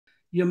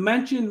You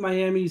mentioned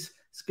Miami's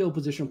skill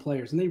position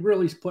players, and they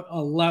really put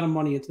a lot of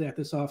money into that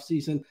this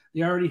offseason.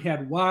 They already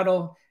had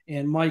Waddle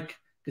and Mike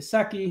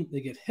Gesicki.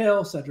 They get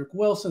Hill, Cedric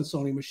Wilson,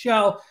 Sony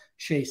Michel,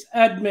 Chase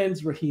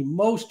Edmonds, Raheem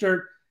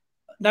Mostert,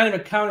 not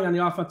even counting on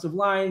the offensive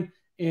line,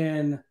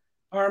 and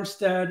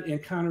Armstead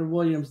and Connor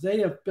Williams. They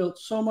have built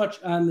so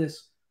much on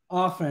this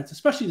offense,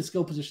 especially the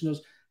skill position.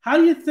 How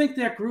do you think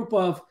that group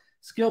of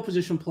skill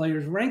position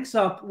players ranks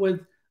up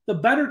with the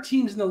better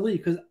teams in the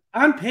league? Because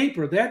on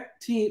paper, that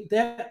team,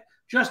 that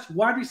just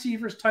wide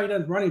receivers, tight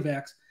ends, running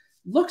backs,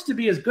 looks to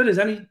be as good as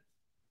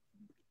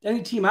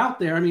any team out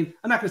there. I mean,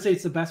 I'm not going to say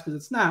it's the best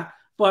because it's not,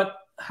 but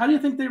how do you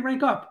think they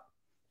rank up?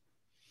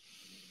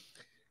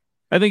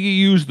 I think you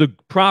used the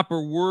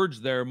proper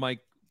words there, Mike.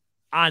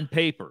 On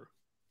paper.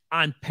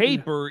 On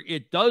paper, yeah,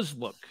 it does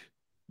look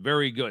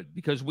very good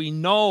because we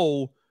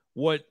know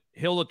what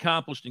Hill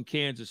accomplished in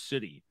Kansas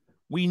City.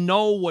 We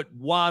know what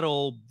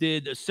Waddle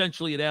did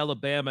essentially at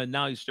Alabama, and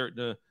now he's starting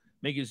to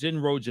make his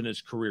inroads in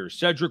his career.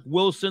 Cedric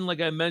Wilson, like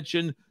I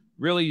mentioned,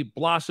 really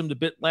blossomed a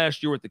bit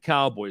last year with the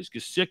Cowboys.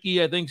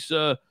 Gesicki, I think, is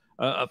a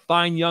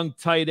fine young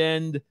tight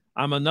end.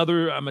 I'm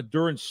a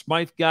Durant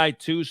Smythe guy,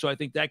 too, so I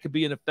think that could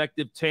be an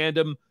effective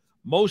tandem.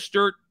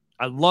 Mostert,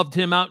 I loved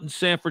him out in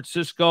San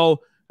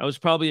Francisco. That was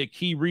probably a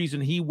key reason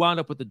he wound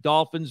up with the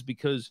Dolphins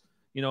because,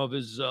 of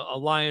his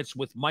alliance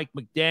with Mike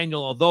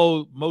McDaniel,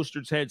 although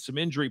Mostert's had some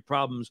injury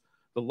problems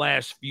the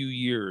last few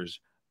years.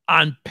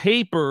 On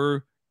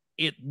paper,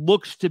 it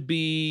looks to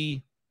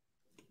be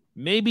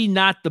maybe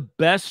not the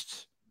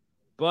best,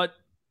 but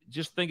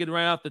just thinking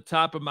right off the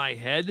top of my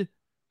head,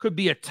 could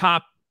be a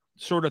top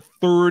sort of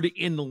third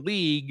in the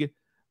league.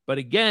 But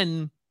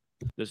again,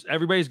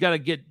 everybody's got to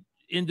get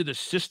into the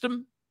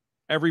system.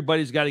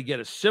 Everybody's got to get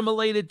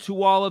assimilated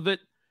to all of it.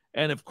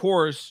 And of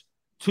course,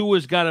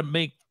 Tua's got to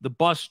make the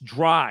bus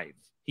drive.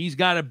 He's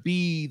got to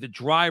be the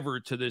driver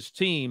to this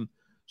team.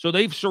 So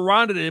they've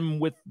surrounded him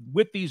with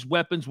these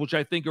weapons, which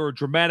I think are a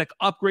dramatic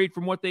upgrade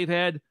from what they've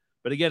had.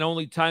 But again,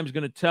 only time's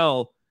going to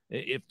tell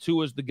if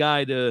Tua's the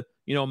guy to,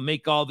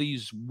 make all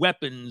these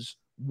weapons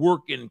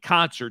work in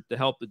concert to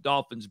help the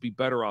Dolphins be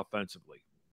better offensively.